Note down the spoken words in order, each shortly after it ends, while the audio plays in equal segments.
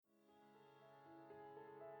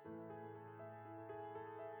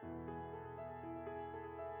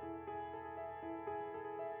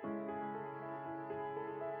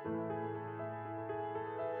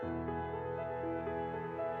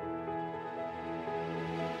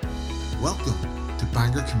Welcome to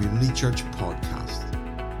Bangor Community Church Podcast.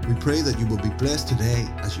 We pray that you will be blessed today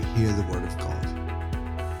as you hear the Word of God.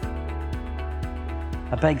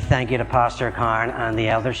 A big thank you to Pastor Karen and the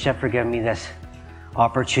eldership for giving me this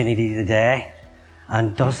opportunity today.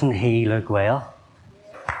 And doesn't he look well?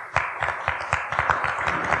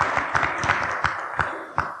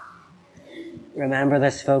 Remember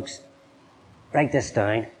this, folks. Write this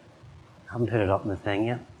down. I haven't put it up in the thing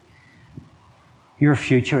yet. Your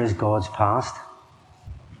future is God's past.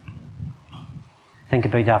 Think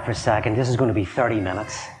about that for a second. This is going to be 30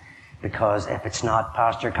 minutes because if it's not,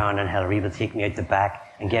 Pastor Karen and Hillary will take me out the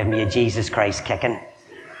back and give me a Jesus Christ kicking.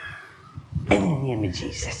 In the name of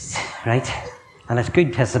Jesus, right? And it's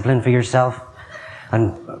good discipline for yourself.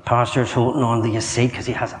 And Pastor's holding on to your seat because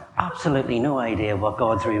he has absolutely no idea what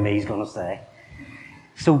God through me is going to say.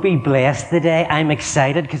 So be blessed today. I'm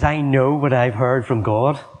excited because I know what I've heard from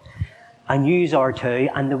God. And yous are too.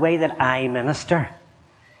 And the way that I minister,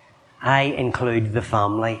 I include the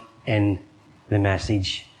family in the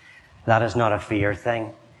message. That is not a fear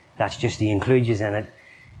thing. That's just the include yous in it.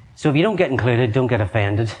 So if you don't get included, don't get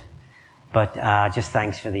offended. But just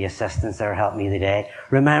thanks for the assistance that helped me today.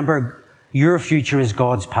 Remember, your future is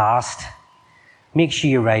God's past. Make sure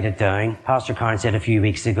you write it down. Pastor Karen said a few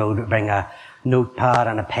weeks ago to bring a notepad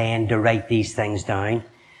and a pen to write these things down.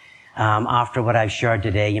 After what I've shared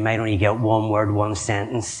today, you might only get one word, one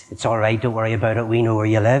sentence. It's all right. Don't worry about it. We know where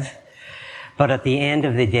you live. But at the end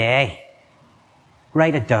of the day,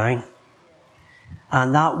 write it down.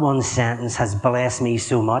 And that one sentence has blessed me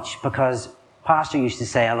so much because Pastor used to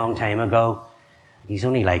say a long time ago, he's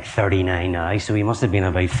only like 39 now, so he must have been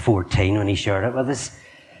about 14 when he shared it with us,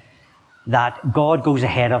 that God goes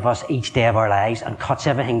ahead of us each day of our lives and cuts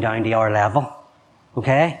everything down to our level.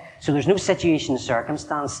 Okay? So there's no situation or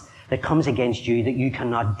circumstance that comes against you that you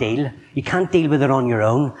cannot deal. You can't deal with it on your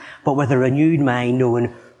own, but with a renewed mind,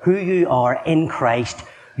 knowing who you are in Christ,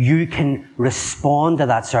 you can respond to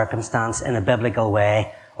that circumstance in a biblical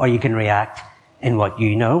way, or you can react in what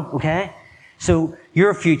you know. Okay? So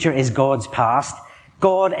your future is God's past.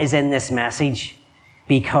 God is in this message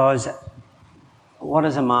because what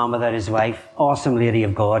is a man without his wife? Awesome lady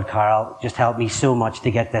of God, Carol, just helped me so much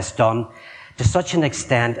to get this done. To such an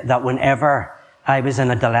extent that whenever I was in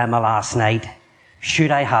a dilemma last night, should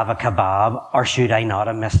I have a kebab or should I not?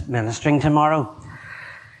 I'm ministering tomorrow.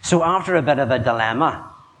 So after a bit of a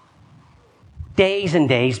dilemma, days and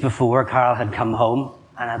days before Carol had come home,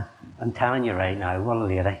 and I'm telling you right now, what a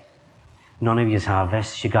lady. None of you have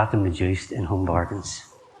this. She got them reduced in Home Bargains.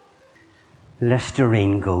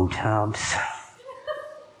 Listerine Go tabs.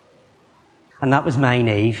 And that was my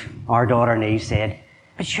Neve. Our daughter Neve said,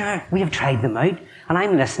 but sure, we have tried them out. And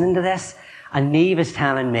I'm listening to this. And Neve is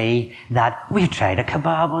telling me that we've tried a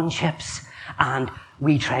kebab on chips. And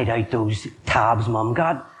we tried out those tabs Mum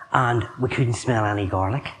got. And we couldn't smell any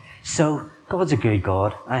garlic. So God's a good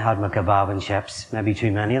God. I had my kebab and chips, maybe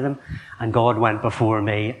too many of them. And God went before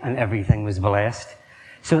me and everything was blessed.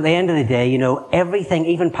 So at the end of the day, you know, everything,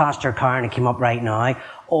 even Pastor Karen came up right now,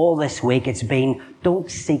 all this week it's been,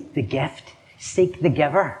 don't seek the gift, seek the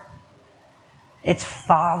giver. It's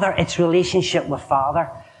Father, it's relationship with Father.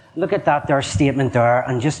 Look at that there statement there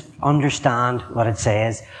and just understand what it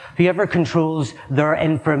says. Whoever controls their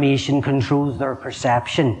information controls their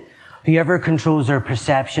perception. Whoever controls their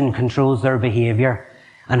perception controls their behaviour.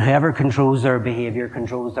 And whoever controls their behaviour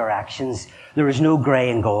controls their actions. There is no grey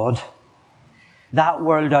in God. That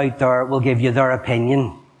world out there will give you their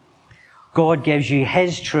opinion. God gives you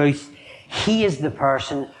His truth. He is the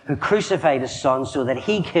person who crucified His Son so that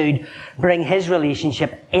He could bring His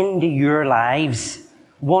relationship into your lives,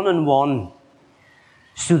 one-on-one,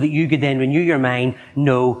 so that you could then renew your mind,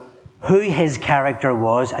 know who His character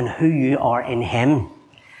was and who you are in Him.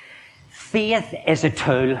 Faith is a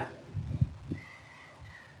tool.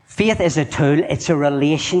 Faith is a tool. It's a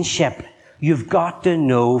relationship. You've got to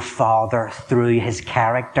know Father through His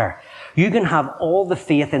character. You can have all the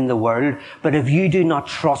faith in the world, but if you do not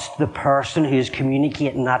trust the person who is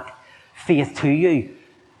communicating that faith to you,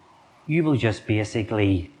 you will just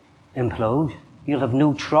basically implode. You'll have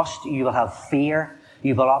no trust. You will have fear.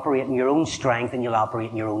 You will operate in your own strength and you'll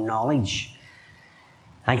operate in your own knowledge.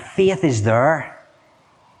 And faith is there.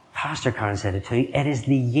 Pastor Karen said it too. It is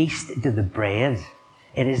the yeast to the bread.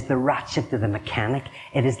 It is the ratchet to the mechanic.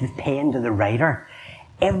 It is the pen to the writer.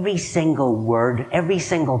 Every single word, every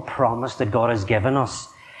single promise that God has given us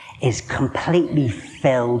is completely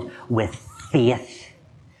filled with faith.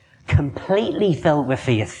 Completely filled with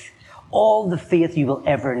faith. All the faith you will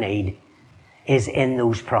ever need is in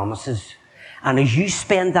those promises. And as you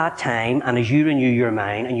spend that time and as you renew your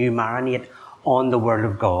mind and you marinate on the Word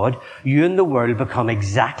of God, you and the world become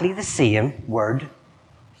exactly the same.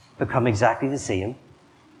 Become exactly the same.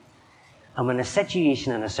 And when a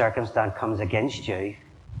situation and a circumstance comes against you,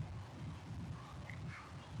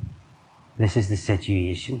 this is the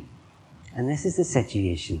situation. And this is the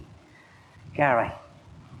situation. Gary,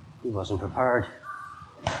 he wasn't prepared.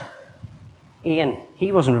 Ian,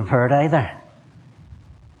 he wasn't prepared either.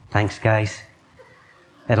 Thanks, guys.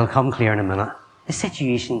 It'll come clear in a minute. The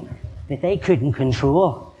situation that they couldn't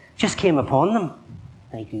control just came upon them.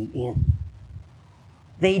 Thank you, Ian.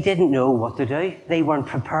 They didn't know what to do. They weren't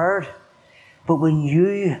prepared. But when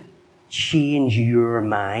you change your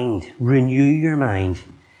mind, renew your mind,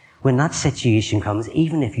 when that situation comes,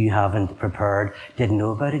 even if you haven't prepared, didn't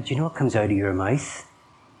know about it, do you know what comes out of your mouth?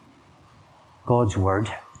 God's Word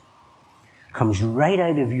comes right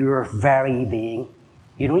out of your very being.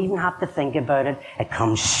 You don't even have to think about it. It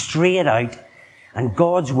comes straight out. And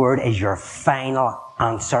God's Word is your final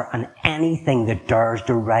answer on anything that dares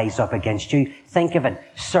to rise up against you. Think of it.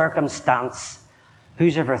 Circumstance.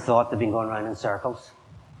 Who's ever thought they've been going around in circles?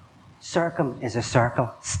 Circum is a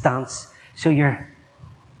circle. Stance. So you're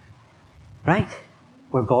right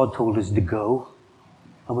where God told us to go.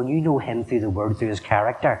 And when you know Him through the Word, through His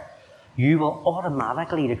character, you will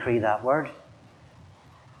automatically decree that word.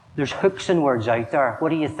 There's hooks and words out there. What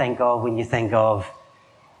do you think of when you think of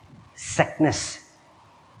sickness?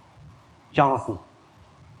 Jonathan.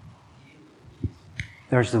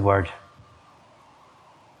 There's the word.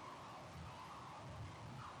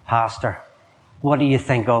 Pastor. What do you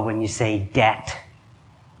think of when you say debt?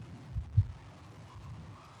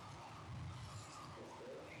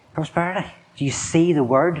 Prosperity. Do you see the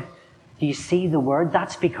word? Do you see the word?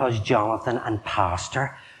 That's because Jonathan and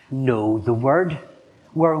Pastor know the word.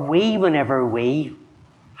 Where we, whenever we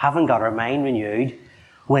haven't got our mind renewed,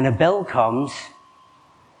 when a bill comes,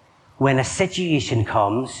 when a situation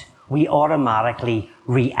comes, we automatically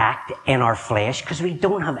react in our flesh because we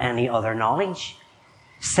don't have any other knowledge.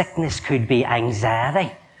 Sickness could be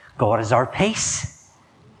anxiety. God is our peace.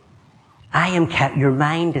 Your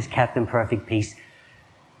mind is kept in perfect peace.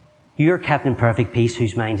 You're kept in perfect peace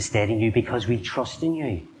whose mind is stayed in you because we trust in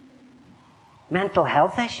you. Mental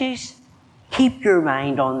health issues. Keep your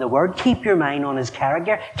mind on the Word. Keep your mind on His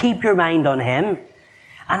character. Keep your mind on Him.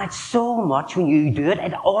 And it's so much when you do it,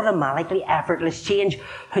 it automatically, effortless change.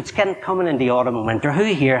 It's coming in the autumn and winter. Who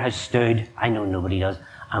here has stood, I know nobody does,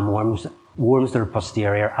 and warms their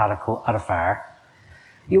posterior at a fire?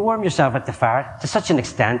 You warm yourself at the fire to such an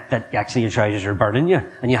extent that actually your trousers are burning you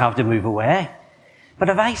and you have to move away. But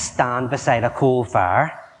if I stand beside a coal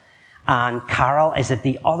fire and Carol is at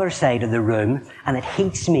the other side of the room and it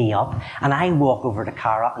heats me up and I walk over to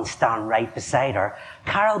Carol and stand right beside her,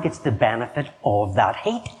 Carol gets the benefit of that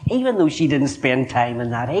heat, even though she didn't spend time in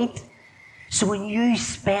that heat. So when you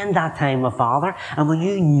spend that time with Father and when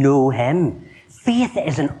you know Him, faith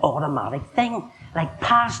is an automatic thing. Like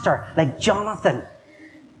Pastor, like Jonathan.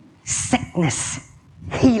 Sickness,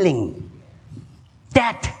 healing,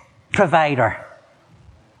 debt provider,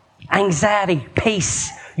 anxiety,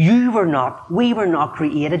 peace. We were not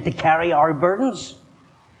created to carry our burdens.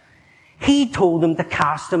 He told them to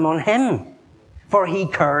cast them on Him, for He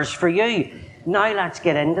cares for you. Now let's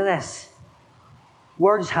get into this.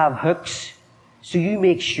 Words have hooks, so you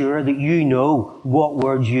make sure that you know what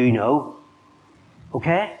words you know.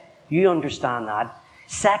 Okay? You understand that.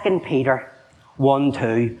 2 Peter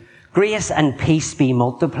 1:2. Grace and peace be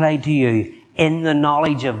multiplied to you in the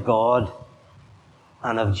knowledge of God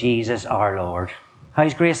and of Jesus our Lord.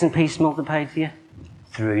 How's grace and peace multiplied to you?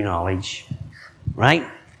 Through knowledge. Right?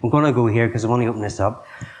 I'm going to go here because I want to open this up.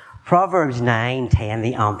 Proverbs 9:10,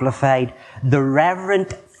 the Amplified. The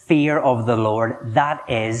reverent fear of the Lord, that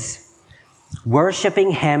is,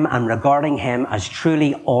 worshipping Him and regarding Him as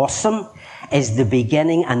truly awesome, is the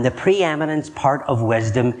beginning and the preeminent part of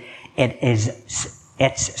wisdom. It is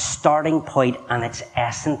its starting point and its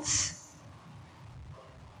essence.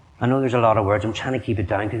 I know there's a lot of words. I'm trying to keep it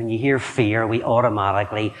down because when you hear fear, we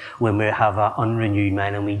automatically, when we have an unrenewed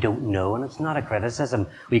mind and we don't know, and it's not a criticism,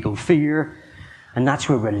 we go fear. And that's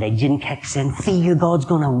where religion kicks in. Fear God's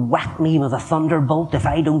going to whack me with a thunderbolt if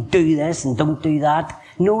I don't do this and don't do that.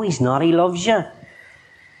 No, He's not. He loves you.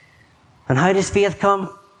 And how does faith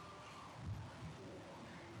come?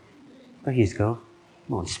 There you go.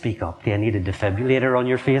 Come on, speak up. Do you need a defibrillator on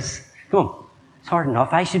your face? Come on. It's hard enough.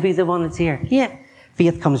 I should be the one that's here. Yeah.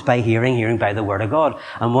 Faith comes by hearing, hearing by the Word of God.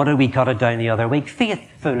 And what did we cut it down the other week? Faith,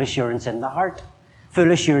 full assurance in the heart.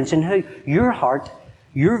 Full assurance in who? Your heart,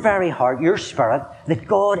 your very heart, your spirit, that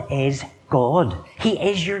God is God. He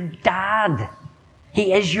is your dad.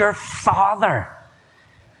 He is your Father.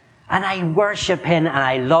 And I worship him and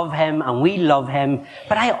I love him and we love him.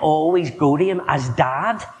 But I always go to him as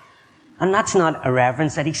Dad. And that's not a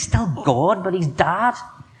reverence that he's still God, but he's Dad.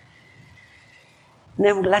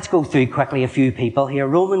 Now let's go through quickly a few people here.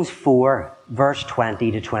 Romans 4, verse 20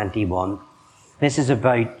 to 21. This is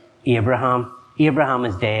about Abraham. Abraham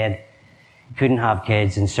is dead. He couldn't have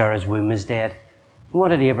kids and Sarah's womb is dead. What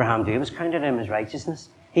did Abraham do? It was counted to him as righteousness.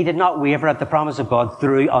 He did not waver at the promise of God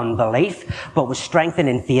through unbelief, but was strengthened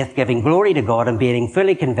in faith, giving glory to God and being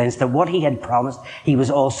fully convinced that what he had promised, he was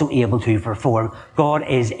also able to perform. God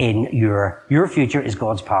is in your future is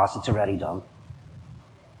God's past. It's already done.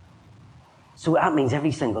 So that means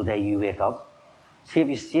every single day you wake up. See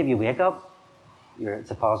if you wake up,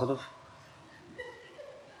 it's a positive.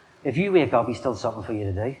 If you wake up, he's still something for you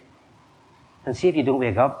to do. And see if you don't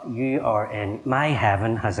wake up, you are in, my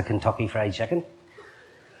heaven has a Kentucky Fried Chicken.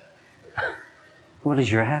 What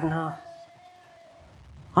does your heaven have?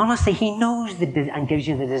 Honestly, he knows and gives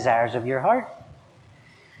you the desires of your heart.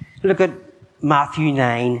 Look at Matthew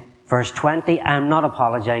 9, verse 20. I'm not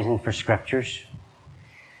apologizing for scriptures.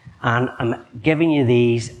 And I'm giving you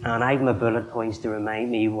these, and I have my bullet points to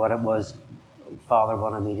remind me what it was Father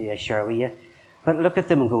wanted me to share with you. But look at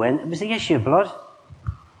them and go in. It was the issue of blood.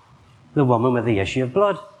 The woman with the issue of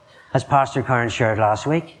blood. As Pastor Karen shared last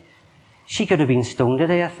week, she could have been stoned to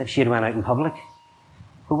death if she had went out in public.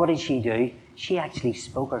 But what did she do? She actually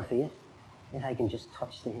spoke her faith. If I can just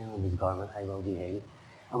touch the hem of his garment, I will be healed.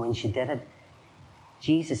 And when she did it,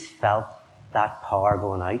 Jesus felt that power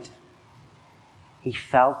going out. He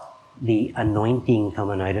felt the anointing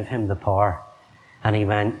coming out of him, the power. And he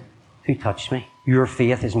went, who touched me? Your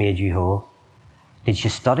faith has made you whole. Did she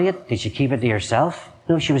study it? Did she keep it to herself?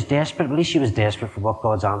 No, she was desperate. At least she was desperate for what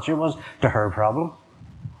God's answer was to her problem.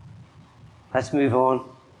 Let's move on.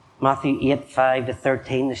 Matthew 8, 5 to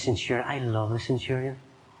 13, the centurion. I love the centurion.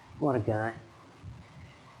 What a guy.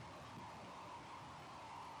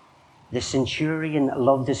 The centurion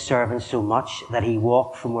loved his servant so much that he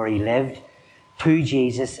walked from where he lived to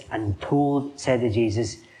Jesus and said to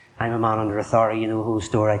Jesus, I'm a man under authority, you know the whole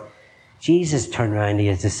story. Jesus turned around to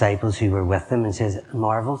his disciples who were with him and says,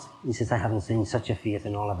 marveled. He says, I haven't seen such a faith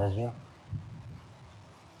in all of Israel.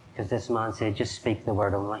 Because this man said, just speak the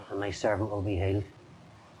word only and my servant will be healed.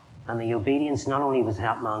 And the obedience, not only was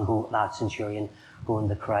that centurion going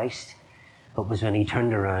to Christ, but was when he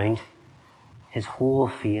turned around, his whole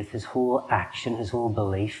faith, his whole action, his whole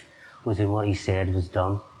belief was in what he said was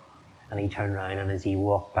done. And he turned around, and as he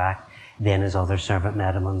walked back, then his other servant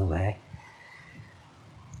met him on the way.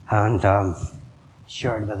 And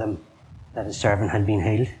shared with him that his servant had been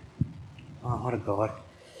healed. Oh, what a God.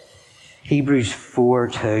 Hebrews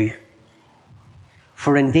 4:2.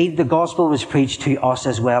 For indeed the gospel was preached to us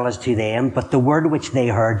as well as to them, but the word which they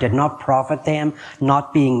heard did not profit them,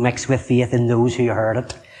 not being mixed with faith in those who heard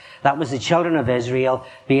it. That was the children of Israel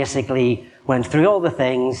basically went through all the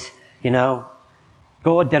things,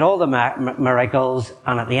 God did all the miracles,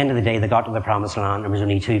 and at the end of the day they got to the promised land. There was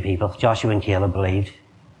only two people, Joshua and Caleb, believed.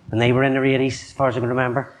 And they were in their 80s, as far as I can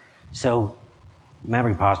remember. So,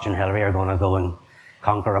 maybe Pastor and Hillary are going to go and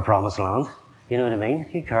conquer a promised land. You know what I mean?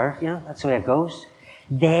 Who cares? That's the way it goes.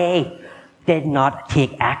 They did not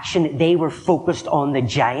take action. They were focused on the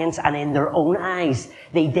giants, and in their own eyes,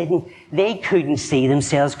 they couldn't see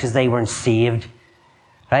themselves because they weren't saved.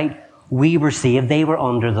 Right? We were saved. They were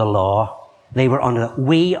under the law.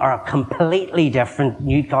 We are completely different,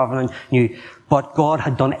 new covenant, but God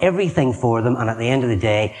had done everything for them, and at the end of the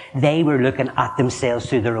day, they were looking at themselves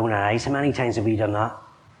through their own eyes. How many times have we done that?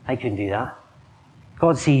 I couldn't do that.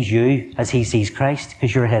 God sees you as he sees Christ,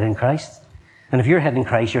 because you're hid in Christ. And if you're hid in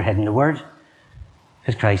Christ, you're hid in the Word.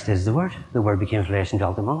 Because Christ is the Word. The Word became flesh and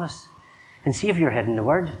dwelt among us. And see if you're hid in the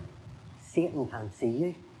Word, Satan can't see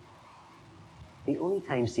you. The only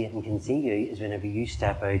time Satan can see you is whenever you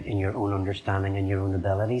step out in your own understanding and your own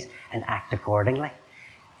abilities and act accordingly.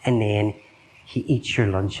 And then he eats your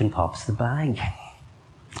lunch and pops the bag.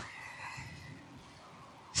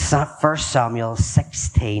 1 Samuel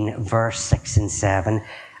 16, verse 6 and 7.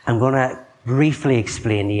 I'm going to briefly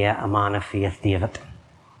explain to you a man of faith, David.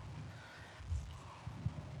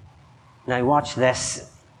 Now watch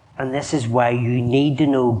this, and this is why you need to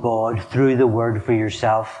know God through the Word for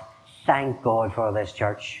yourself. Thank God for this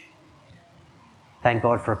church. Thank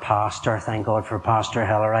God for Pastor. Thank God for Pastor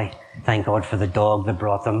Hillary. Thank God for the dog that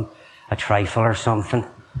brought them a trifle or something.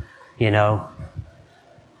 That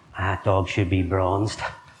dog should be bronzed.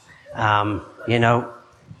 And it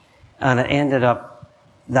ended up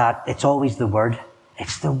that it's always the Word.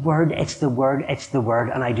 It's the Word, it's the Word, it's the Word.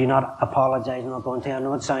 And I do not apologize. I'm not going to. I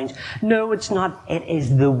know it sounds. No, it's not. It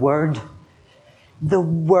is the Word. The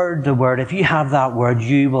word. If you have that word,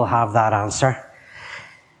 you will have that answer.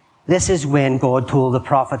 This is when God told the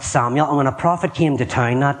prophet Samuel, and when a prophet came to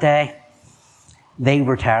town that day, they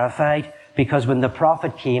were terrified, because when the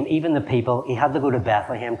prophet came, even the people, he had to go to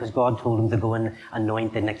Bethlehem because God told him to go and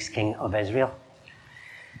anoint the next king of Israel.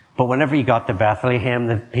 But whenever he got to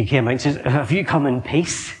Bethlehem, he came out and says, have you come in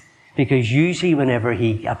peace? Because usually whenever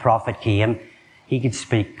a prophet came, he could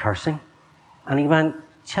speak cursing. And he went,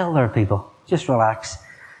 chill there, people. Just relax.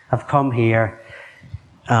 I've come here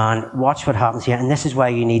and watch what happens here. And this is why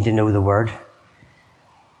you need to know the word.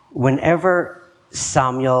 Whenever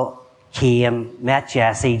Samuel came, met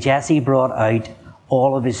Jesse, Jesse brought out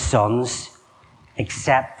all of his sons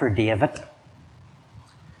except for David.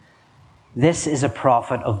 This is a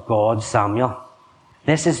prophet of God, Samuel.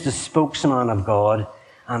 This is the spokesman of God,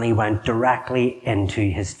 and he went directly into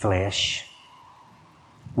his flesh.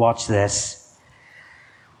 Watch this.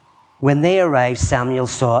 When they arrived, Samuel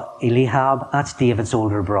saw Eliab, that's David's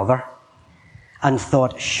older brother, and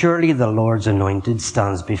thought, surely the Lord's anointed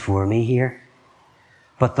stands before me here.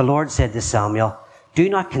 But the Lord said to Samuel, do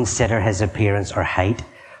not consider his appearance or height,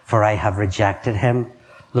 for I have rejected him.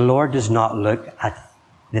 The Lord does not look at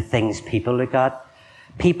the things people look at.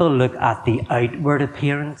 People look at the outward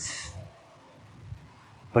appearance,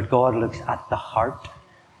 but God looks at the heart.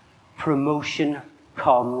 Promotion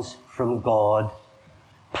comes from God.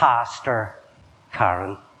 Pastor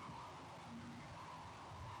Karen.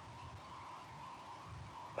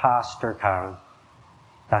 Pastor Karen.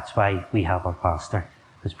 That's why we have a pastor,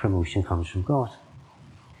 because promotion comes from God.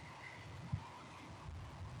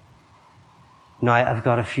 Now, I've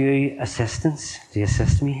got a few assistants to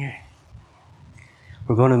assist me here.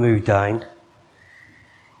 We're going to move down.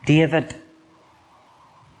 David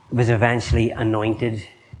was eventually anointed.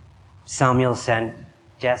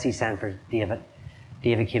 Jesse sent for David.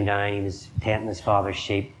 David came down, he was tending his father's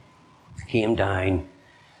sheep, came down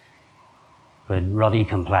with ruddy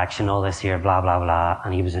complexion, all this here, blah, blah, blah,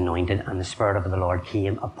 and he was anointed, and the Spirit of the Lord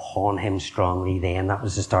came upon him strongly then. That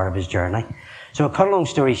was the start of his journey. So, cut a long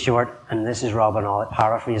story short, and this is Robin Ollett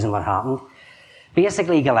paraphrasing what happened.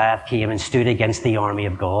 Basically, Goliath came and stood against the army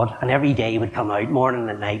of God, and every day he would come out, morning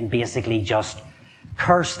and night, and basically just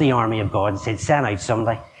curse the army of God and said,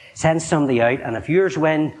 send somebody out, and if yours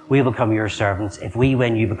win, we will become your servants. If we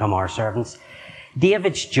win, you become our servants.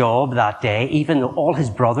 David's job that day, even though all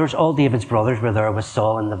David's brothers were there with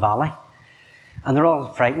Saul in the valley, and they're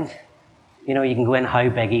all frightened. You know, you can go in how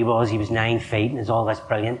big he was 9 feet, and it's all this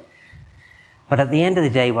brilliant. But at the end of the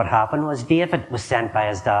day, what happened was David was sent by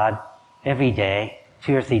his dad every day,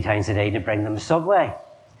 2 or 3 times a day, to bring them a Subway.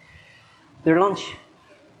 Their lunch.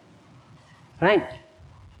 Right?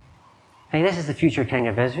 Hey, this is the future king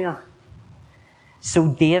of Israel.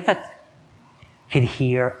 So David could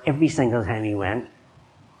hear every single time he went,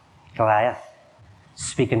 Goliath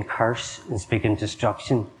speaking curse and speaking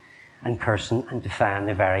destruction and cursing and defying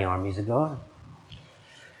the very armies of God.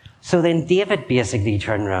 So then David basically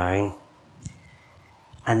turned around,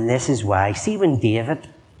 and this is why. See, when David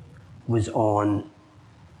was on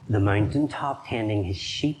the mountaintop tending his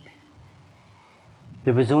sheep,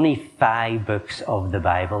 there was only 5 books of the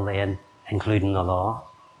Bible then, including the law.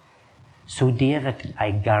 So David,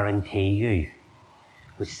 I guarantee you,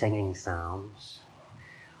 was singing psalms,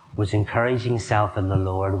 was encouraging himself in the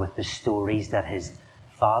Lord with the stories that his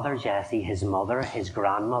father Jesse, his mother, his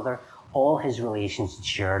grandmother, all his relations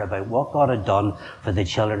shared about what God had done for the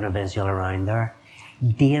children of Israel around there.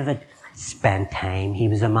 David spent time. He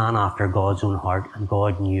was a man after God's own heart, and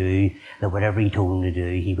God knew that whatever he told him to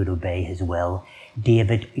do, he would obey his will.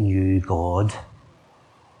 David knew God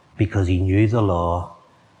because he knew the law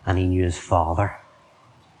and he knew his father.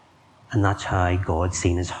 And that's how God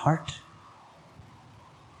seen his heart.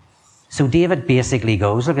 So David basically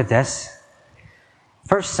goes, look at this.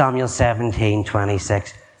 1 Samuel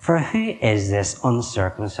 17:26. For who is this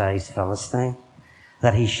uncircumcised Philistine,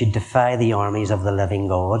 that he should defy the armies of the living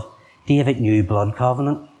God? David knew blood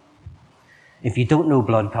covenant. If you don't know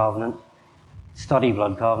blood covenant, study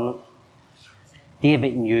blood covenant.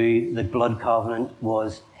 David knew that blood covenant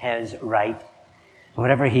was his right.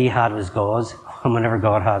 Whatever he had was God's, and whatever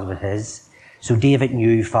God had was his. So David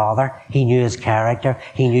knew Father. He knew his character.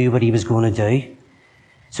 He knew what he was going to do.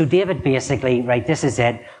 So David basically, right, this is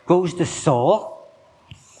it, goes to Saul,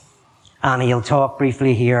 and he'll talk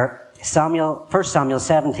briefly here. 1 Samuel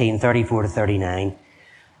 17:34-39.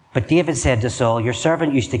 But David said to Saul, your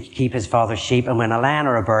servant used to keep his father's sheep, and when a lion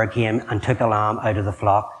or a bear came and took a lamb out of the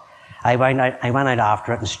flock, I went out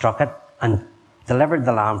after it and struck it and delivered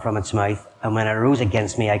the lamb from its mouth, and when it rose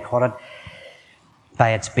against me, I caught it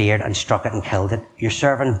by its beard and struck it and killed it. Your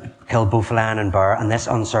servant killed both lion and bear, and this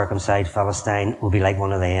uncircumcised Philistine will be like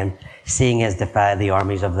one of them, seeing he has defied the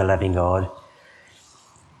armies of the living God.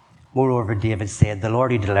 Moreover, David said, the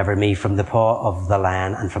Lord who delivered me from the paw of the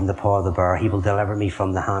lion and from the paw of the bear, he will deliver me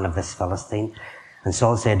from the hand of this Philistine. And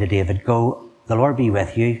Saul said to David, go, the Lord be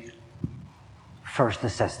with you. First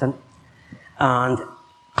assistant. And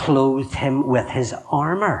clothed him with his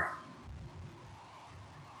armour.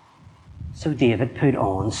 So David put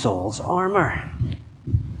on Saul's armour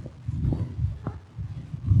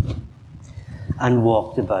and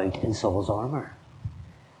walked about in Saul's armour.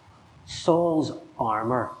 Saul's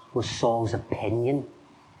armour was Saul's opinion.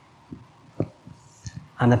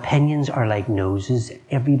 And opinions are like noses.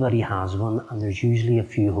 Everybody has one, and there's usually a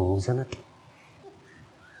few holes in it.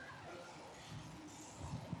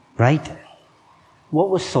 Right? What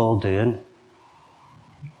was Saul doing?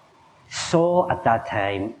 Saul at that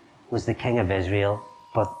time was the king of Israel,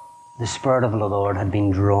 but the Spirit of the Lord had been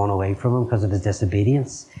drawn away from him because of his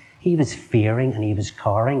disobedience. He was fearing and he was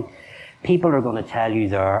cowering. People are going to tell you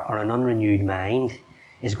there, or an unrenewed mind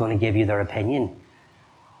is going to give you their opinion.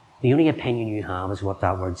 The only opinion you have is what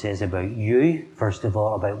that word says about you, first of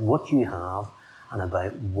all, about what you have and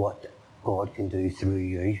about what God can do through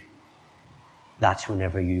you. That's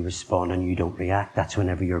whenever you respond and you don't react. That's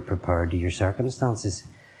whenever you're prepared to your circumstances.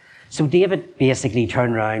 So David basically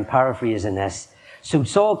turned around, paraphrasing this. So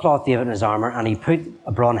Saul clothed David in his armour, and he put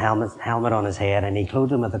a bronze helmet on his head, and he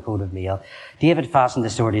clothed him with a coat of mail. David fastened the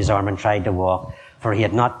sword to his arm and tried to walk, for he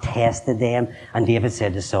had not tested them. And David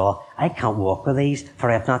said to Saul, I can't walk with these, for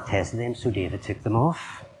I have not tested them. So David took them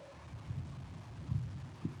off.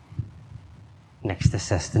 Next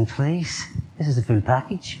assistant, please. This is the full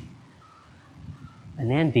package. And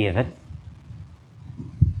then David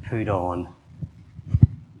put on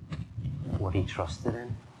what he trusted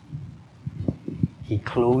in. He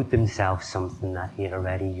clothed himself something that he had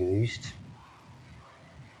already used.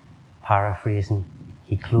 Paraphrasing,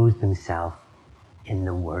 he clothed himself in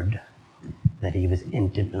the Word that he was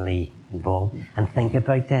intimately involved. And think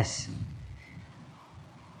about this.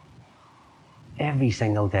 Every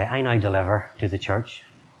single day, I now deliver to the church.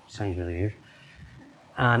 Sounds really weird.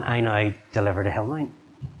 And I now deliver to Hillmount.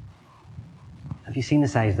 Have you seen the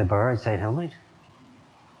size of the bear outside Hillmount?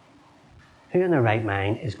 Who in their right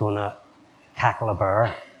mind is going to tackle a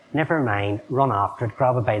bear, never mind, run after it,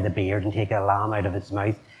 grab it by the beard and take a lamb out of its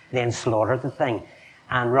mouth, then slaughter the thing?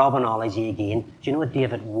 And Robinology again, do you know what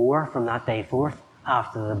David wore from that day forth?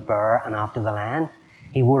 After the bear and after the lion?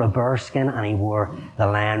 He wore a bear skin and he wore the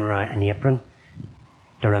lion round an apron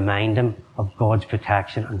to remind him of God's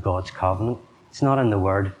protection and God's covenant. It's not in the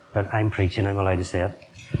Word, but I'm preaching, I'm allowed to say it.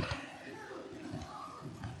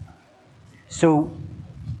 So,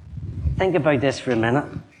 think about this for a minute.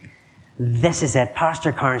 This is it.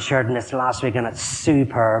 Pastor Karen shared in this last week and it's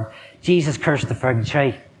superb. Jesus cursed the fig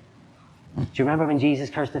tree. Do you remember when Jesus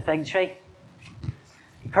cursed the fig tree?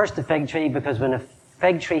 He cursed the fig tree because when a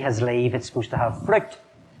fig tree has leaves, it's supposed to have fruit.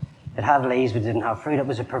 It had leaves but didn't have fruit. It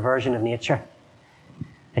was a perversion of nature.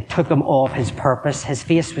 It took him off his purpose. His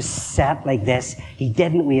face was set like this. He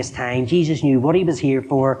didn't waste time. Jesus knew what he was here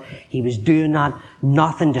for. He was doing that.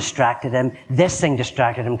 Nothing distracted him. This thing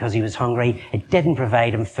distracted him because he was hungry. It didn't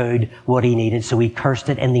provide him food, what he needed, so he cursed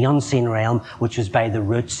it in the unseen realm, which was by the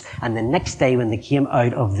roots. And the next day when they came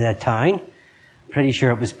out of the town, pretty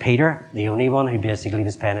sure it was Peter, the only one who basically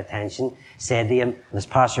was paying attention, said to him, as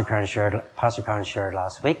Pastor Karen shared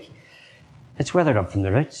last week, it's withered up from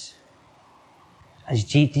the roots. As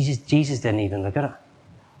Jesus didn't even look at it.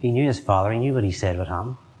 He knew his Father. He knew what he said would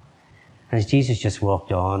happen. And as Jesus just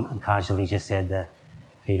walked on and casually just said to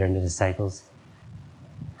Peter and the disciples,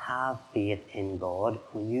 have faith in God.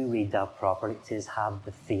 When you read that properly, it says have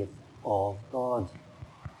the faith of God.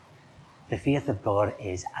 The faith of God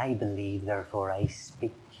is, I believe, therefore I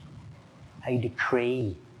speak. I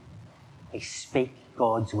decree. I speak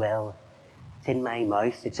God's will. It's in my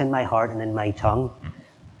mouth. It's in my heart and in my tongue.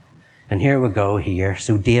 And here we go here.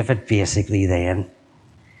 So David basically then,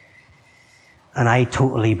 and I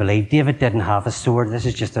totally believe, David didn't have a sword. This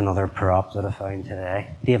is just another prop that I found today.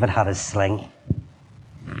 David had his sling.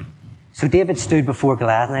 So David stood before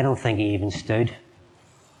Goliath, and I don't think he even stood.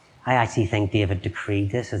 I actually think David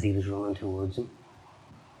decreed this as he was running towards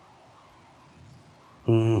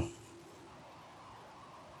him.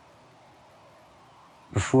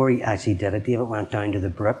 Before he actually did it, David went down to the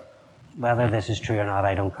brook. Whether this is true or not,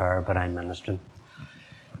 I don't care, but I'm ministering.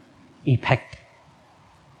 He picked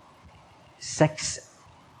 6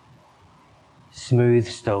 smooth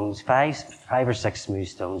stones, 5 or 6 smooth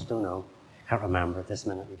stones, don't know. Can't remember at this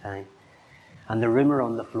minute in time. And the rumour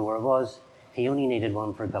on the floor was, He only needed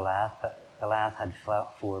one for Goliath, but Goliath had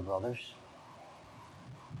 4 brothers.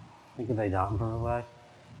 Think about that for a while.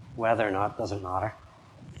 Whether or not doesn't matter.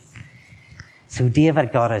 So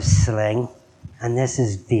David got his sling, and this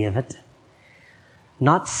is David.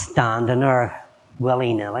 Not standing there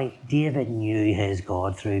willy-nilly. David knew his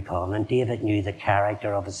God through covenant. David knew the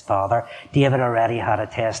character of his father. David already had a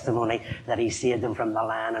testimony that he saved him from the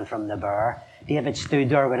lion and from the bear. David stood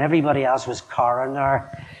there when everybody else was cowering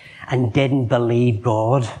there and didn't believe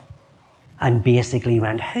God, and basically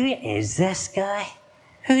went, who is this guy?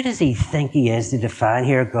 Who does he think he is to defy? And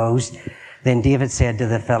here it goes. Then David said to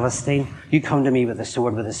the Philistine, you come to me with a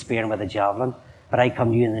sword, with a spear, and with a javelin, but I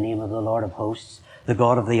come to you in the name of the Lord of hosts, the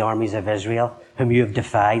God of the armies of Israel, whom you have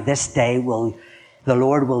defied. This day the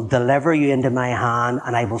Lord will deliver you into my hand,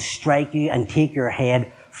 and I will strike you and take your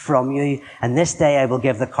head from you. And this day I will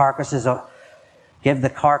give the carcasses of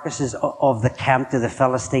the camp to the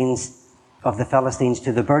Philistines,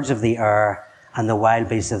 to the birds of the air and the wild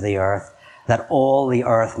beasts of the earth, that all the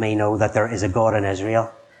earth may know that there is a God in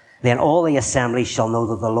Israel. Then all the assembly shall know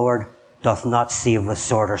that the Lord doth not save with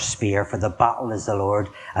sword or spear, for the battle is the Lord,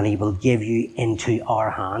 and he will give you into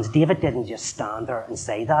our hands. David didn't just stand there and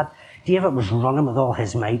say that. David was running with all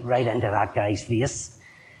his might right into that guy's face.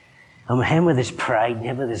 And him with his pride and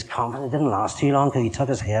him with his confidence, it didn't last too long because he took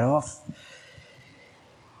his head off.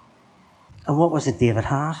 And what was it David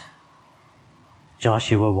had?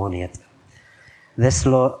 Joshua 1:8. This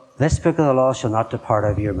book of the law shall not depart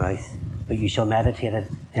out of your mouth, but you shall meditate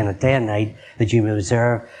it in it day and night, that you may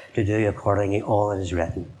observe to do accordingly all that is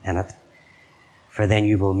written in it. For then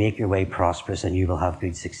you will make your way prosperous and you will have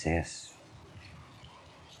good success.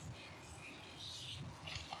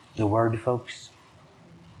 The word, folks.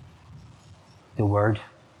 The word.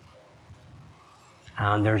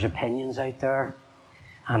 And there's opinions out there.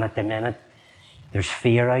 And at the minute, there's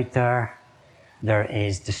fear out there. There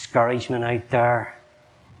is discouragement out there.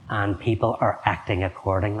 And people are acting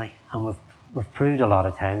accordingly. And we've proved a lot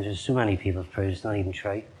of times, there's so many people have proved it's not even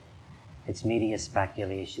true. It's media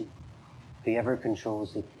speculation. Whoever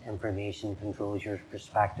controls the information controls your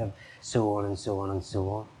perspective, so on and so on and so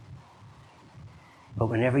on. But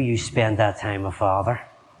whenever you spend that time with Father,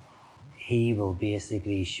 he will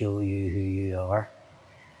basically show you who you are.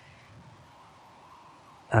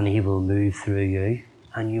 And he will move through you.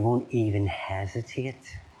 And you won't even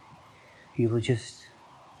hesitate. You will just...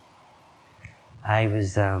 I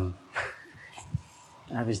was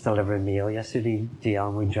delivering mail yesterday to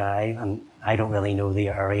Elmwood Drive, and I don't really know the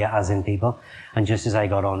area as in people. And just as I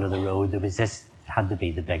got onto the road, there was this, had to be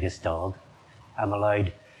the biggest dog. I'm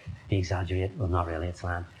allowed to exaggerate, well not really, it's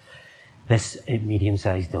land. This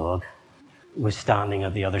medium-sized dog was standing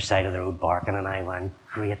at the other side of the road barking, and I went,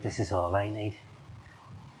 great, this is all I need.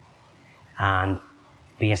 And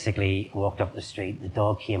basically walked up the street, the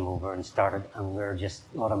dog came over and started, and we just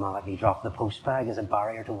automatically dropped the post bag as a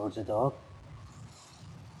barrier towards the dog.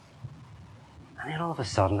 And then all of a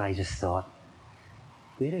sudden I just thought,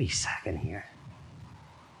 wait a second here.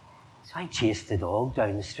 So I chased the dog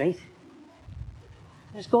down the street.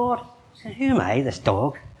 There's God. I said, who am I, this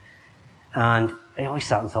dog? And I always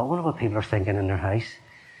sat and thought, I wonder what people are thinking in their house.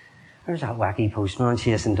 There's that wacky postman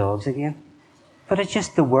chasing dogs again. But it's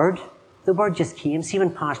just the word. The word just came. See,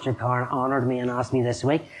 when Pastor Carn honoured me and asked me this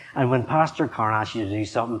week, and when Pastor Carn asks you to do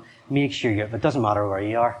something, make sure it doesn't matter where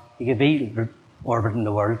you are. You could be orbiting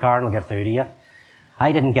the world, Carn will get through to you.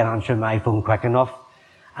 I didn't get answering my phone quick enough,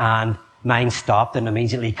 and mine stopped, and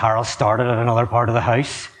immediately Carol started at another part of the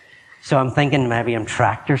house. So I'm thinking maybe I'm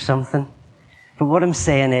tracked or something. But what I'm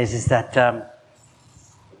saying is that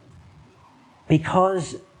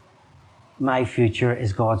because my future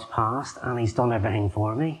is God's past, and he's done everything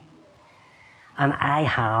for me, and I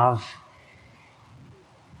have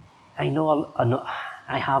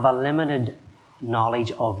a limited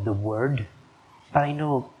knowledge of the Word, but I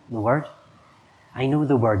know the Word. I know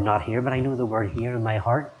the Word not here, but I know the Word here in my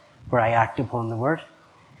heart, where I act upon the Word.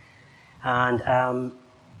 And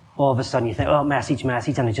all of a sudden you think, oh, message,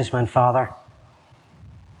 and it just went, Father,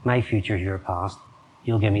 my future is your past.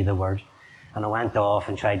 You'll give me the Word. And I went off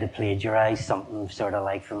and tried to plagiarize something sort of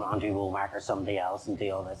like from Andrew Womack or somebody else and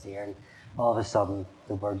do all this here. And all of a sudden,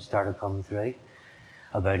 the word started coming through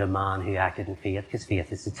about a man who acted in faith, because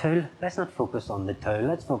faith is the tool. Let's not focus on the tool.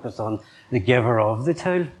 Let's focus on the giver of the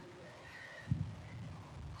tool.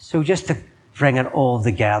 So just to bring it all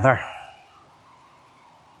together,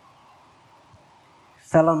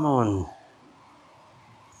 Philemon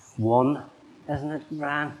 1, isn't it,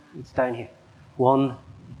 Ryan? It's down here. 1.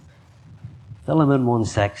 Philemon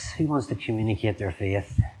 1:6. Who wants to communicate their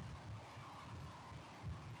faith?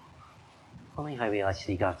 Funny how we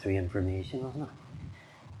actually got through information, wasn't it?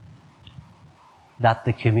 That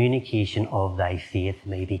the communication of thy faith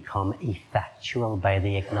may become effectual by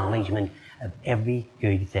the acknowledgement of every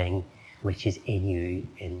good thing which is in you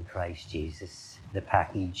in Christ Jesus. The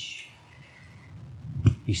package.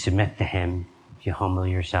 You submit to him, you humble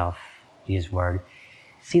yourself to his word.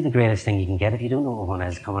 See, the greatest thing you can get, if you don't know what one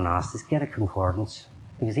is, come and ask us, get a concordance.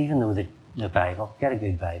 Because even though the Bible, get a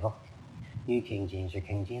good Bible. New King James or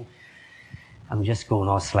King James. I'm just going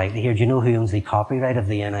off slightly here. Do you know who owns the copyright of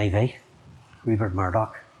the NIV? Rupert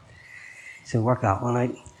Murdoch. So work that one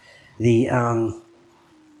out. The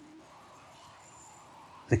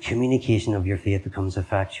communication of your faith becomes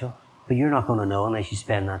effectual. But you're not going to know unless you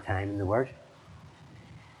spend that time in the Word.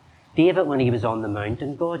 David, when he was on the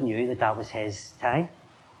mountain, God knew that that was his time.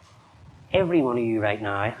 Every one of you right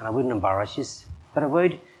now, and I wouldn't embarrass you, but I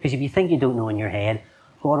would, because if you think you don't know in your head,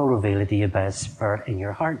 God will reveal it to you by His Spirit in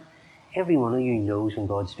your heart. Every one of you knows when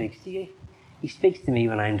God speaks to you. He speaks to me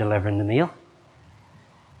when I'm delivering the meal.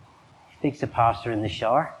 He speaks to Pastor in the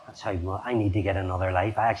shower. That's how I need to get another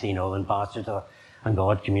life. I actually know when Pastor and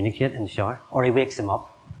God communicate in the shower. Or he wakes him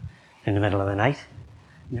up in the middle of the night.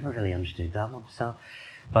 Never really understood that one myself.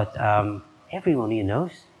 But every one of you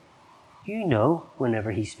knows. You know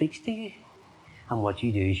whenever he speaks to you. And what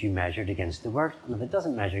you do is you measure it against the Word. And if it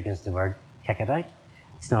doesn't measure against the Word, kick it out.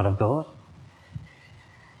 It's not of God.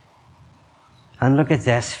 And look at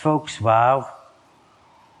this, folks. Wow.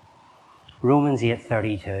 Romans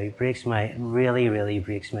 8:32 really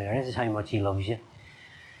breaks my heart. This is how much he loves you.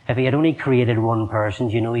 If he had only created one person,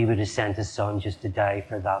 do you know he would have sent his son just to die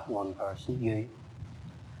for that one person, you?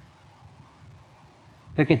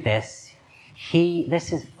 Look at this.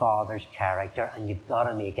 This is Father's character, and you've got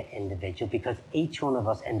to make it individual, because each one of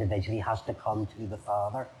us individually has to come to the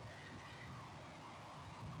Father.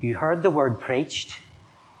 You heard the word preached.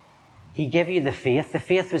 He gave you the faith. The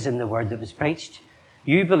faith was in the word that was preached.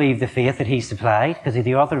 You believe the faith that he supplied, because he's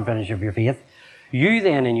the author and finisher of your faith. You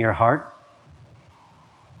then, in your heart,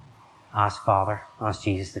 ask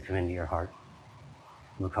Jesus to come into your heart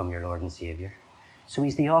and become your Lord and Saviour. So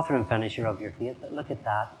he's the author and finisher of your faith. But look at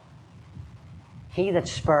that. He that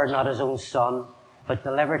spared not his own son, but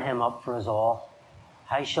delivered him up for us all,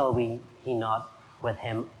 how shall he not with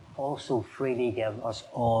him also freely give us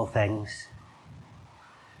all things?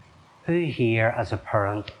 Who here as a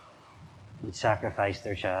parent would sacrifice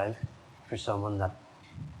their child for someone that...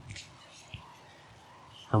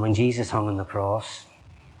 And when Jesus hung on the cross,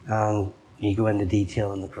 and you go into detail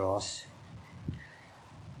on the cross,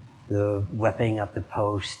 the whipping at the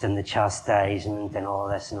post and the chastisement and all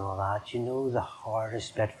this and all that, you know the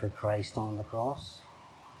hardest bit for Christ on the cross?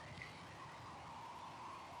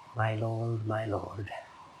 My Lord,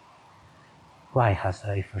 why hast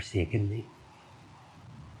thou forsaken me?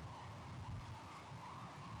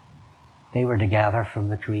 They were together from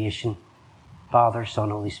the creation. Father,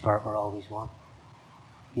 Son, Holy Spirit were always one.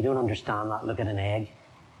 You don't understand that? Look at an egg.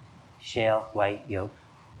 Shell, white, yolk.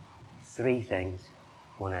 Three things,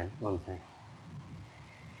 one thing.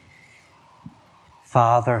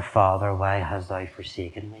 Father, Father, why hast thou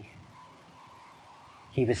forsaken me?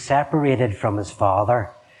 He was separated from his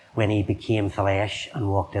Father when he became flesh and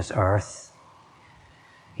walked this earth.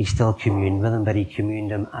 He still communed with him, but he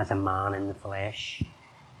communed him as a man in the flesh.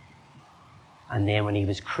 And then when he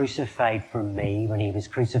was crucified for me, when he was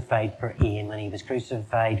crucified for Ian, when he was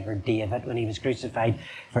crucified for David, when he was crucified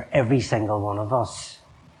for every single one of us,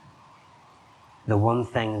 the one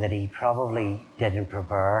thing that he probably didn't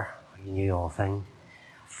prepare, he knew all things,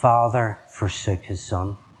 Father forsook his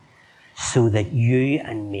Son, so that you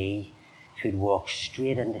and me could walk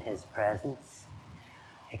straight into his presence,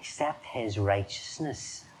 accept his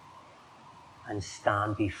righteousness, and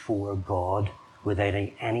stand before God without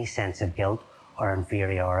any sense of guilt or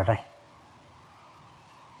inferiority.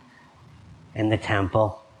 In the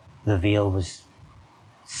temple, the veil was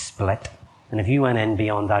split. And if you went in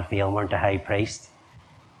beyond that veil and weren't a high priest,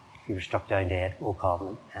 you were struck down dead, old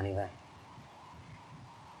covenant, anyway.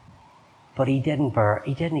 But he didn't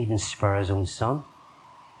even spare his own son.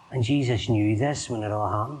 And Jesus knew this when it all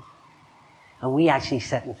happened. And we actually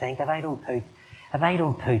sit and think, if I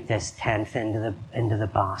don't put this tenth into the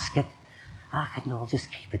basket, I'll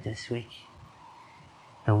just keep it this week.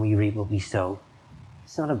 And we reap what we sow.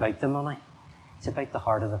 It's not about the money. It's about the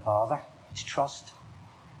heart of the Father. It's trust.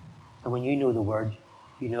 And when you know the Word,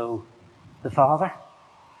 you know the Father.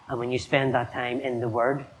 And when you spend that time in the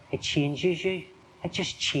Word, it changes you. It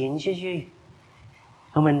just changes you.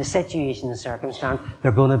 And when the situation and circumstance,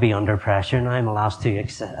 they're going to be under pressure now. I'm the last two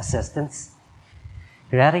assistants.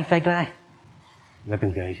 You ready, Fig Guy?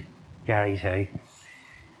 Looking good. Gary too.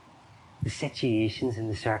 the situations and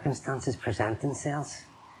the circumstances present themselves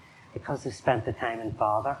because they've spent the time in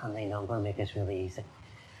Father and they know I'm going to make this really easy.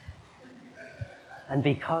 And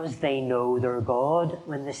because they know their God,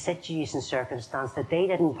 when the situation, circumstance that they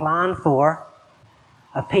didn't plan for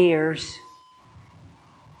appears,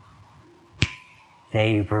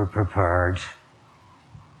 they were prepared.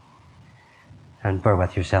 And bear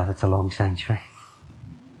with yourself, it's a long sanctuary.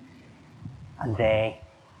 And they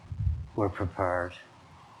were prepared.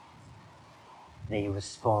 They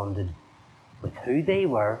responded with who they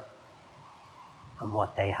were and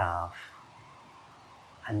what they have.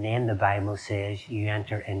 And then the Bible says you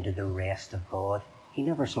enter into the rest of God. He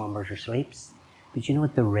never slumbers or sleeps. But you know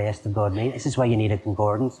what the rest of God means? This is why you need a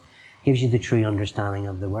concordance. It gives you the true understanding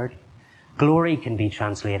of the word. Glory can be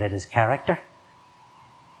translated as character.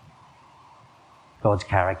 God's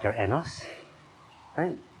character in us.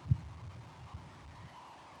 Right?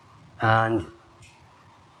 And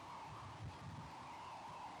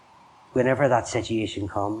whenever that situation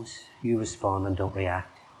comes, you respond and don't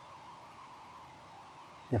react.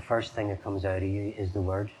 The first thing that comes out of you is the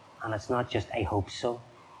word. And it's not just, I hope so.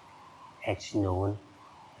 It's knowing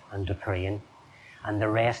and decreeing. And the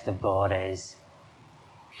rest of God is,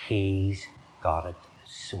 He's got it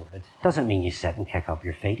sorted. Doesn't mean you sit and kick up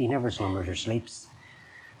your feet. He never slumbers or sleeps.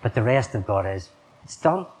 But the rest of God is, it's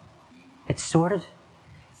done. It's sorted.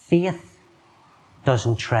 Faith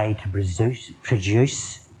doesn't try to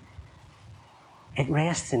produce. It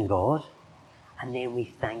rests in God. And then we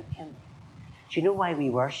thank Him. Do you know why we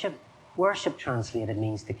worship? Worship translated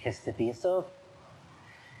means to kiss the face of.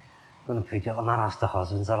 I'm going to put you, I'll not ask the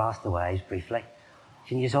husbands, I'll ask the wives briefly.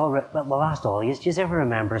 Can you all, we'll ask all of you, do you ever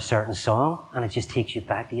remember a certain song and it just takes you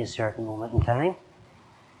back to a certain moment in time?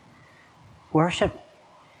 Worship.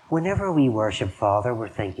 Whenever we worship Father, we're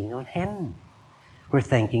thinking on Him. We're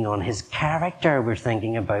thinking on His character. We're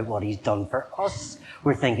thinking about what He's done for us.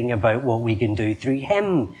 We're thinking about what we can do through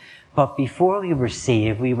Him. But before we were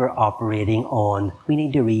saved, we were operating on, we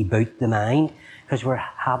need to reboot the mind because we're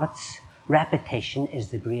habits. Repetition is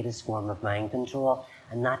the greatest form of mind control,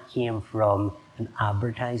 and that came from an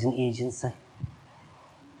advertising agency.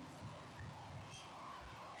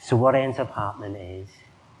 So what ends up happening is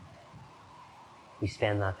we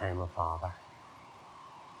spend that time with Father.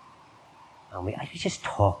 And we just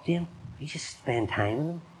talk to Him. We just spend time with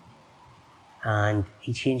Him. And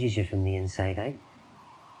He changes you from the inside out.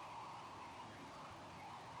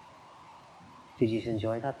 Did you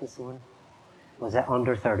enjoy that this morning? Was it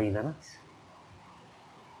under 30 minutes?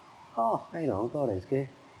 Oh, right on. God is good.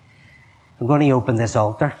 I'm going to open this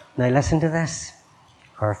altar. Now listen to this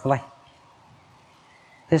carefully.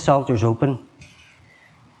 This altar's open.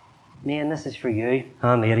 Man, this is for you,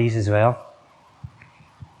 and ladies as well.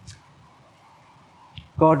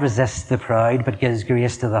 God resists the proud, but gives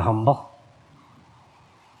grace to the humble.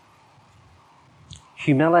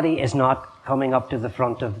 Humility is not coming up to the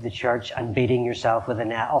front of the church and beating yourself with a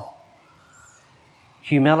nettle.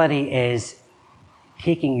 Humility is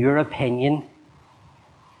taking your opinion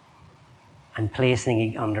and placing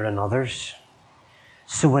it under another's.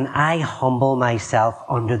 So when I humble myself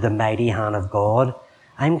under the mighty hand of God,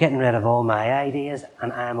 I'm getting rid of all my ideas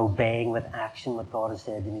and I'm obeying with action what God has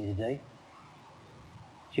said to me to do.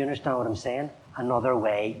 Do you understand what I'm saying? Another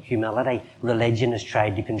way, humility. Religion has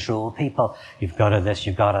tried to control people. You've got to this,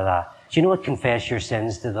 you've got to that. Do you know what confess your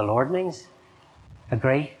sins to the Lord means?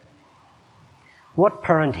 Agree? What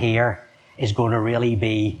parent here is going to really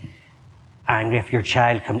be angry if your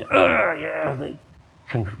child comes,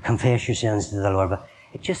 confess your sins to the Lord? But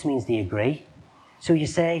it just means they agree. So you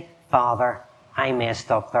say, Father, I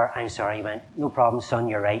messed up there. I'm sorry. He went, no problem, son,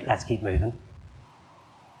 you're right. Let's keep moving.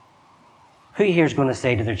 Who here is going to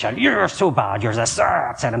say to their child, you're so bad, you're this,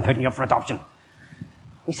 said I'm putting you up for adoption?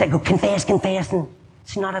 We say, go confess. And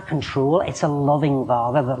it's not a control. It's a loving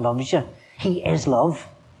Father that loves you. He is love.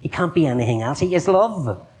 He can't be anything else. He is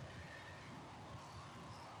love.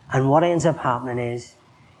 And what ends up happening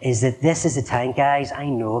is that this is a time, guys, I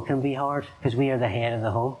know it can be hard because we are the head of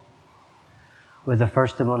the home. We're the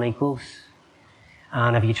first among equals.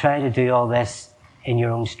 And if you try to do all this in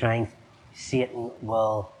your own strength, Satan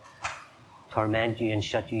will torment you and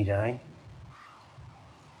shut you down.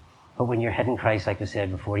 But when you're hidden Christ, like I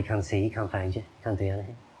said before, He can't see, He can't find you, He can't do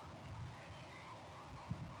anything.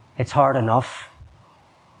 It's hard enough.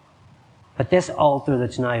 But this altar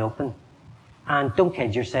that's now open, and don't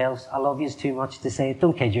kid yourselves, I love you too much to say it,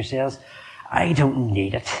 don't kid yourselves, I don't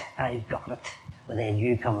need it, I've got it. But then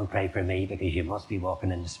you come and pray for me because you must be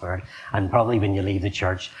walking in the Spirit. And probably when you leave the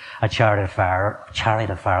church, a chariot of fire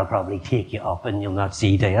will probably take you up and you'll not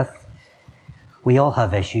see death. We all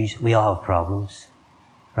have issues, we all have problems,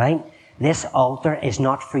 right? This altar is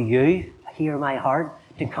not for you, hear my heart,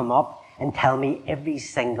 to come up and tell me every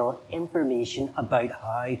single information about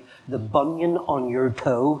how the bunion on your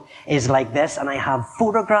toe is like this, and I have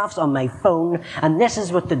photographs on my phone, and this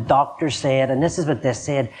is what the doctor said, and this is what this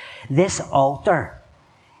said. This altar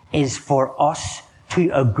is for us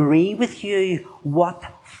to agree with you what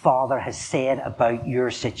Father has said about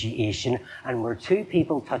your situation, and where two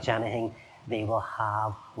people touch anything, they will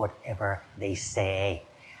have whatever they say.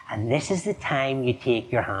 And this is the time you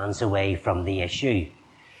take your hands away from the issue.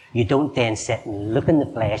 You don't then sit and look in the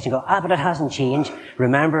flesh and go, but it hasn't changed. Do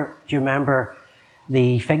you remember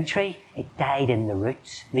the fig tree? It died in the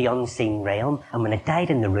roots, the unseen realm. And when it died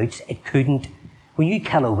in the roots, it couldn't. When you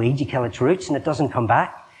kill a weed, you kill its roots and it doesn't come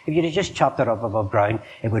back. If you'd have just chopped it up above ground,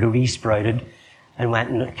 it would have re-sprouted and went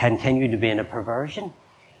and continued to be in a perversion.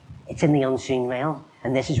 It's in the unseen realm.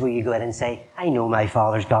 And this is where you go in and say, I know my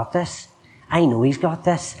Father's got this. I know He's got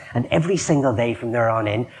this. And every single day from there on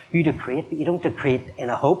in, you decree it, but you don't decree it in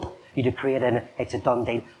a hope. You decree it in it's a done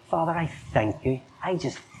deal. Father, I thank you. I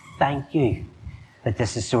just thank you that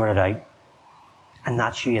this is sorted out. And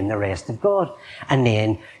that's you and the rest of God. And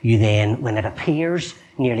then you when it appears,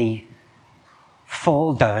 nearly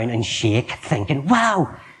fall down and shake, thinking,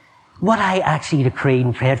 wow, what I actually decreed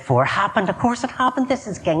and prayed for happened. Of course it happened. This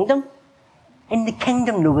is kingdom. In the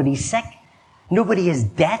kingdom, nobody's sick. Nobody is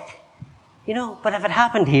dead. But if it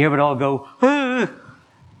happened here, we'd all go,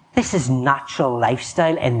 this is natural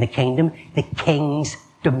lifestyle in the kingdom, the King's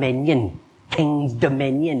dominion. King's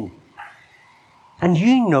dominion. And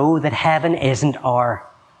you know that heaven isn't our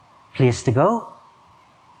place to go.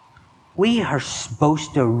 We are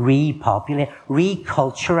supposed to repopulate,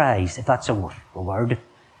 reculturize, if that's a word,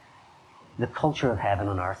 the culture of heaven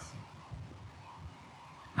on earth.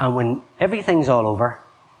 And when everything's all over,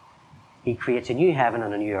 He creates a new heaven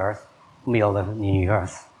and a new earth. We all live in the new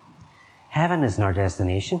earth. Heaven isn't our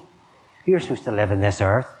destination. You're supposed to live in this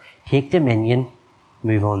earth, take dominion,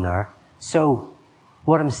 move on there. So,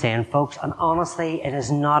 what I'm saying, folks, and honestly, it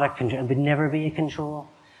is not a control. It would never be a control.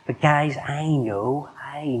 But guys, I know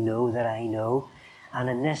that I know. And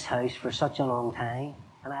in this house for such a long time,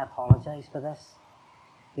 and I apologise for this,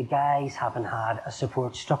 the guys haven't had a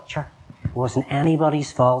support structure. It wasn't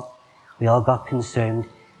anybody's fault. We all got consumed,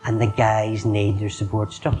 and the guys need their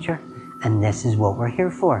support structure. And this is what we're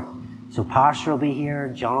here for. So Pastor will be here,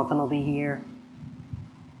 Jonathan will be here.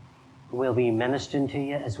 We'll be ministering to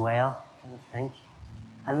you as well, I think.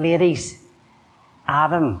 And ladies,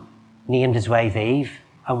 Adam named his wife Eve,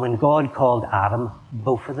 and when God called Adam,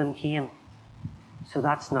 both of them came. So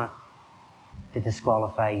that's not to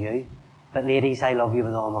disqualify you. But ladies, I love you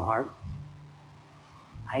with all my heart.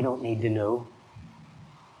 I don't need to know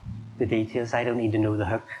the details. I don't need to know the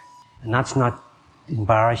hook. And that's not to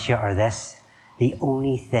embarrass you or this. The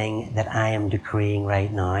only thing that I am decreeing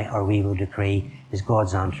right now, or we will decree, is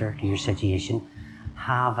God's answer to your situation.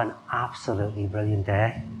 Have an absolutely brilliant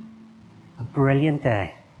day. A brilliant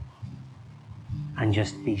day. And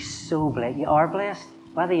just be so blessed. You are blessed,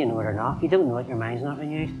 whether you know it or not. If you don't know it, your mind's not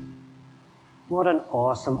renewed. What an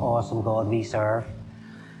awesome, awesome God we serve.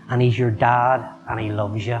 And He's your dad, and He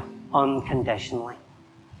loves you unconditionally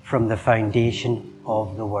from the foundation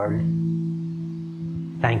of the world.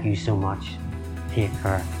 Thank you so much. Take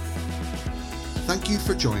care. Thank you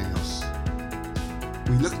for joining us.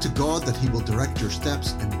 We look to God that He will direct your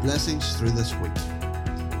steps in blessings through this week.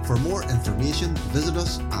 For more information, visit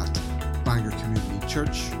us at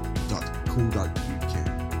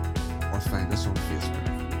bangorcommunitychurch.co.uk or find us on Facebook.